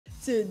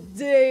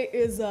Today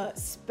is a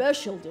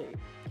special day.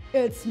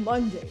 It's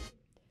Monday.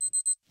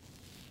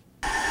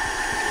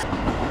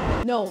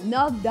 No,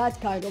 not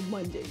that kind of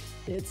Monday.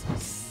 It's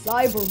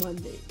Cyber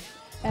Monday.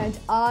 And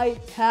I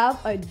have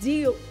a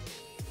deal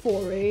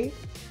for a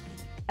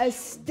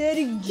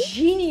aesthetic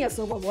genius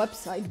of a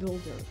website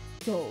builder.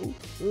 So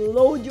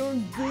load your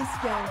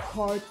discount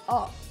card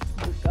up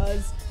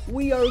because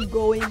we are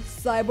going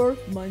Cyber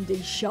Monday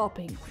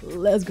shopping.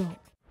 Let's go.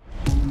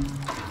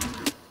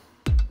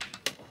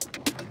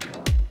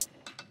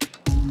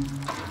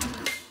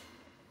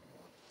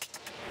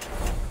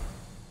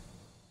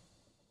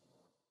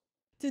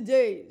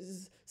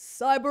 Today's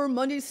Cyber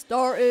Monday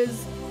star is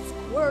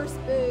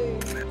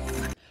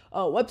Squarespace, a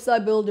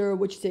website builder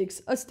which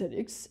takes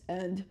aesthetics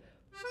and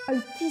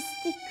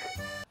artistic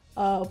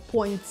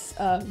points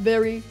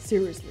very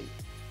seriously.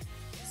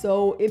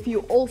 So if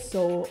you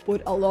also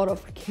put a lot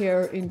of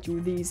care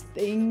into these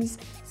things,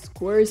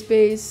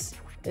 Squarespace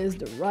is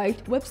the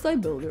right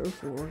website builder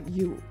for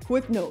you.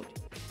 Quick note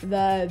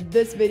that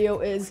this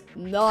video is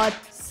not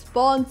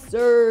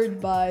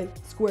sponsored by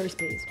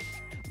Squarespace,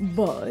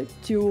 but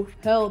to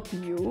help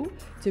you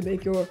to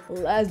make your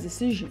last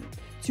decision,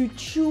 to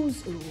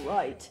choose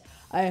right,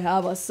 I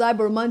have a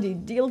Cyber Monday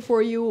deal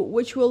for you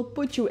which will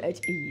put you at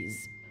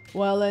ease.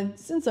 Well, and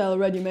since I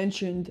already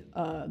mentioned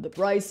the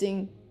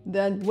pricing,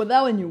 then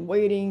without any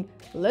waiting,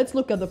 let's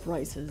look at the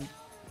prices.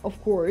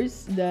 Of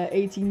course, the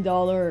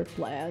 $18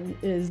 plan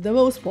is the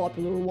most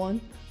popular one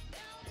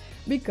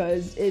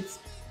because it's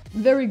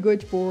very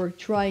good for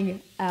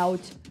trying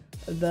out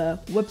the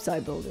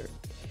website builder.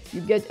 You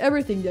get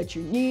everything that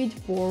you need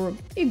for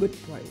a good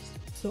price.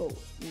 So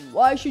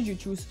why should you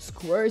choose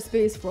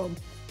Squarespace from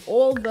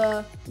all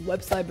the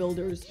website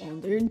builders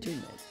on the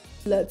internet?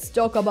 Let's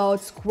talk about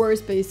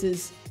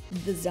Squarespace's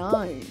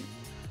design.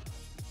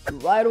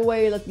 Right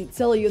away, let me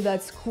tell you that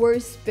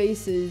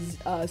Squarespace's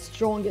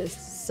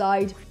strongest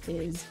side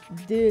is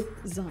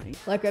design.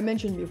 Like I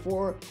mentioned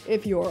before,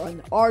 if you're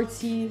an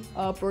artsy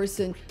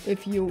person,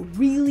 if you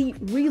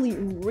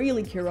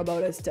really care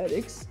about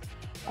aesthetics,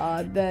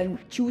 then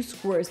choose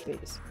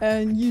Squarespace.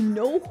 And you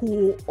know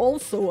who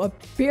also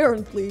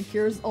apparently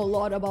cares a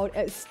lot about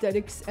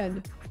aesthetics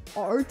and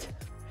art?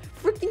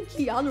 Freaking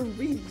Keanu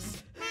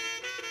Reeves.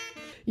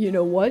 You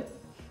know what?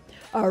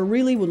 I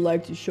really would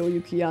like to show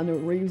you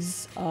Keanu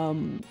Reeves'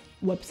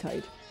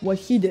 website, what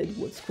he did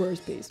with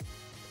Squarespace.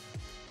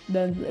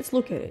 Then let's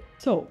look at it.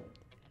 So,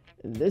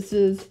 this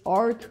is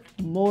Art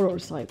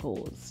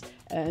Motorcycles,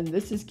 and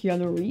this is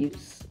Keanu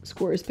Reeves'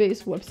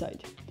 Squarespace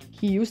website.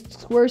 He used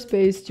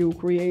Squarespace to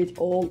create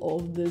all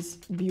of this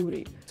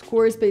beauty.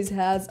 Squarespace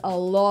has a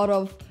lot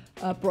of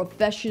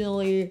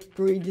professionally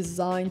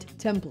pre-designed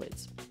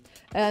templates.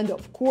 And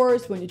of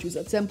course, when you choose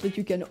a template,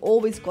 you can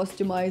always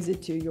customize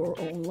it to your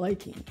own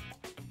liking.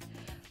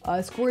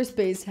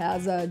 Squarespace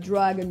has a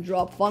drag and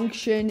drop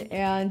function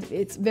and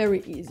it's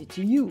very easy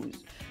to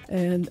use.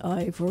 And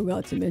I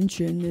forgot to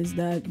mention is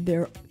that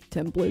their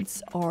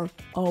templates are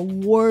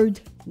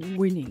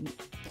award-winning.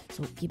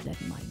 So keep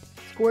that in mind.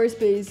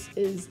 Squarespace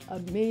is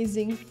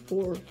amazing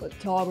for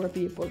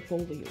photography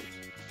portfolios.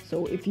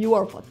 So if you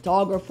are a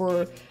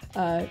photographer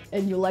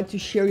and you like to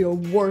share your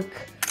work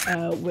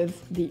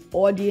with the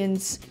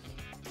audience,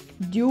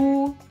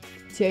 do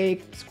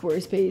take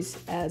Squarespace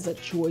as a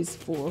choice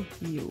for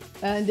you.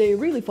 And a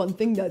really fun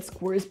thing that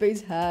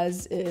Squarespace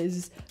has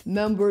is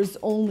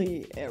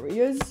members-only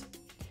areas.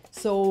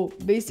 So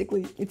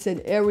basically, it's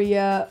an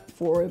area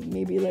for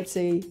maybe, let's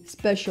say,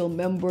 special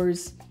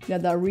members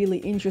that are really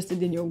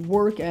interested in your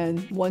work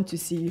and want to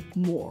see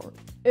more.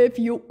 If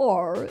you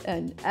are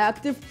an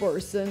active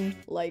person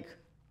like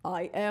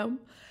I am,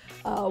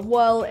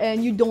 well,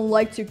 and you don't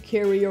like to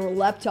carry your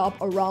laptop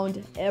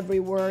around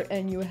everywhere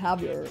and you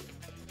have your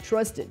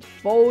trusted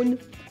phone,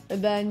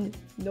 then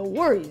no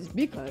worries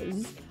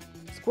because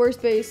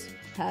Squarespace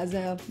has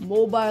a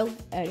mobile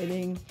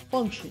editing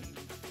function.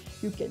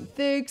 You can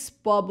fix,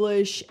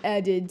 publish,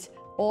 edit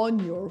on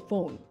your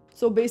phone.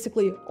 So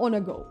basically on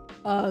a go.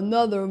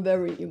 Another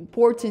very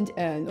important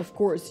and of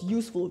course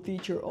useful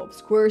feature of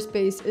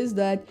Squarespace is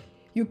that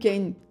you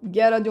can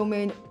get a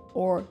domain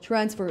or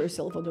transfer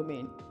yourself a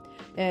domain.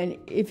 And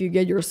if you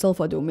get yourself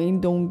a domain,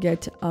 don't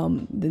get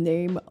the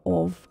name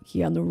of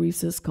Keanu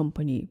Reeves'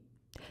 company.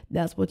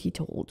 That's what he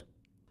told.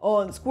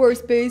 On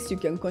Squarespace, you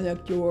can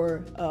connect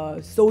your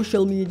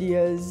social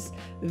medias,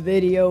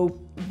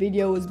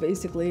 videos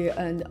basically,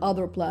 and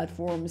other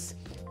platforms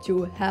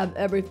to have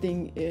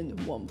everything in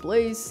one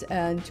place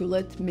and to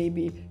let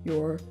maybe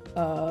your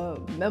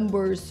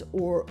members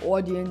or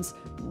audience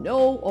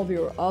know of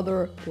your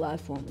other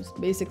platforms.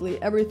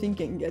 Basically, everything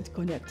can get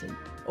connected.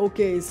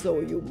 Okay, so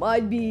you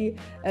might be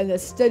an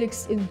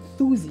aesthetics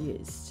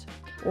enthusiast.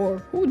 Or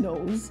who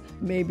knows,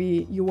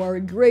 maybe you are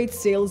a great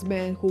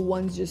salesman who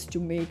wants just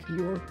to make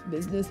your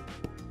business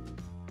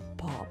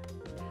pop.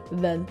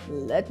 Then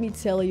let me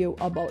tell you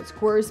about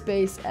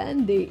Squarespace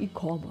and the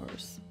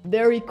e-commerce.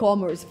 Their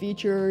e-commerce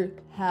feature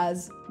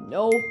has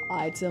no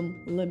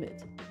item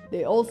limit.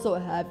 They also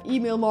have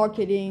email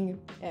marketing,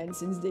 And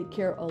since they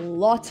care a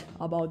lot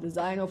about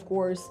design, of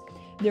course,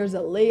 there's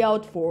a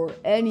layout for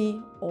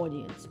any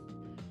audience.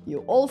 You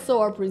also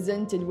are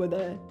presented with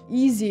an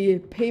easy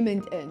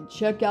payment and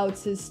checkout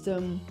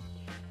system.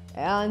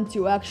 And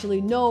to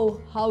actually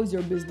know how's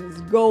your business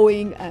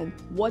going and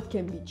what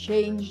can be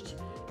changed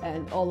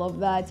and all of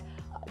that,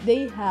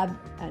 they have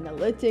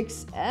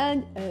analytics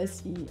and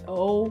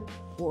SEO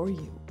for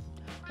you.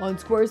 On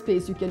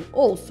Squarespace, you can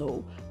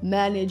also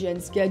manage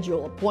and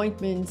schedule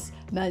appointments,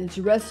 manage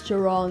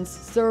restaurants,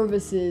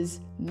 services,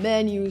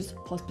 menus,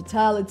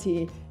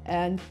 hospitality,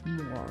 and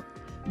more.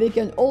 They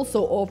can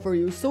also offer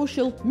you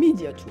social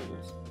media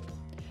tools.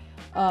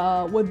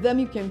 With them,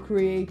 you can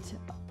create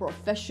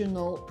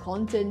professional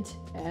content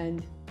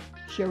and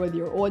share with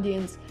your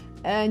audience,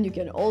 and you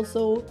can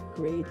also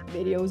create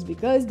videos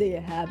because they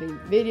have a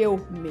video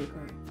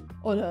maker.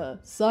 On a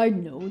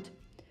side note,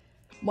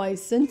 my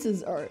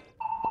senses are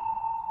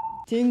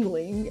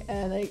tingling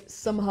and I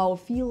somehow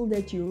feel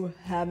that you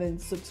haven't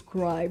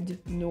subscribed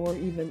nor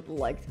even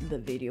liked the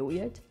video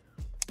yet.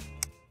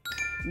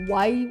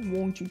 Why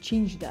won't you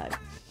change that?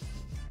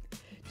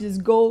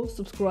 Just go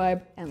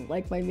subscribe and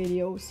like my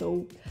video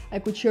so I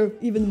could share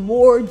even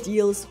more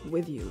deals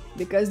with you,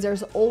 because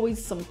there's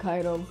always some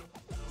kind of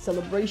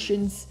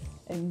celebrations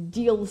and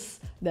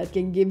deals that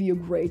can give you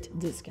great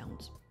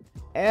discounts.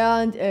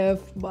 And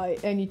if by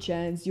any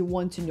chance you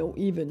want to know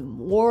even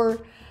more,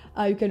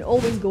 you can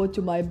always go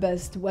to my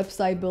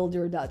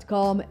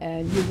bestwebsitebuilder.com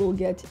and you will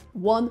get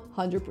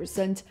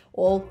 100%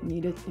 all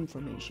needed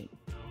information.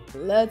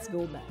 Let's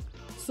go back.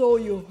 So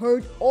you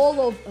heard all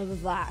of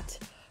that,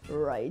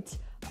 right?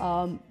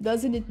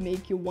 Doesn't it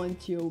make you want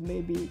to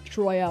maybe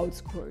try out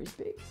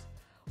Squarespace?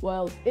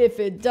 Well, if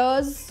it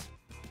does,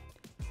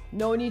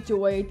 no need to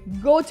wait.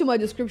 Go to my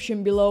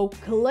description below,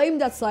 claim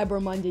that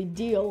Cyber Monday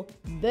deal,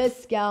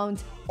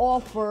 discount,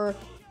 offer,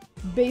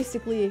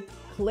 basically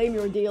claim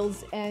your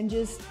deals and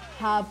just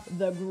have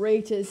the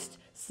greatest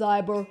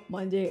Cyber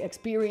Monday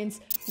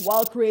experience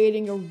while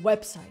creating your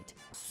website.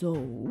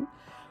 So,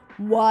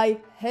 why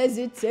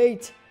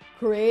hesitate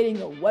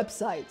creating a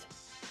website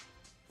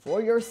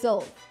for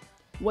yourself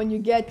when you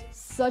get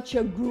such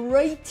a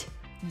great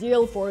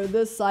deal for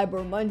this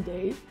Cyber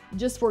Monday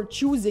just for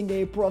choosing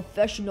a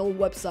professional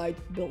website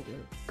builder?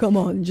 Come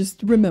on,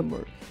 just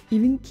remember,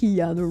 even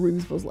Keanu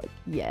Reeves was like,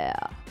 yeah,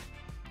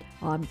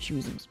 I'm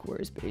choosing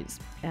Squarespace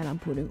and I'm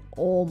putting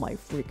all my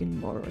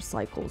freaking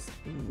motorcycles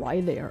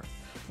right there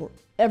for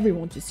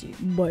everyone to see.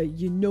 But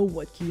you know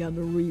what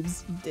Keanu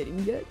Reeves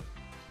didn't get?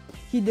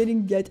 He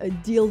didn't get a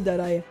deal that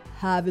I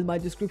have in my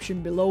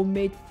description below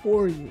made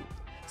for you.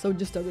 So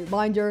just a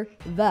reminder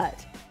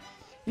that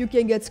you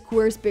can get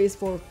Squarespace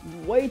for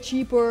way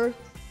cheaper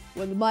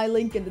with my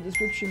link in the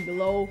description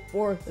below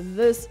for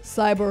this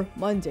Cyber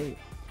Monday.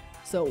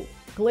 So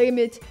claim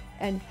it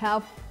and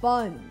have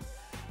fun.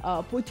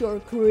 Put your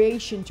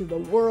creation to the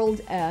world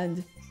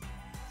and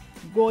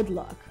good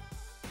luck.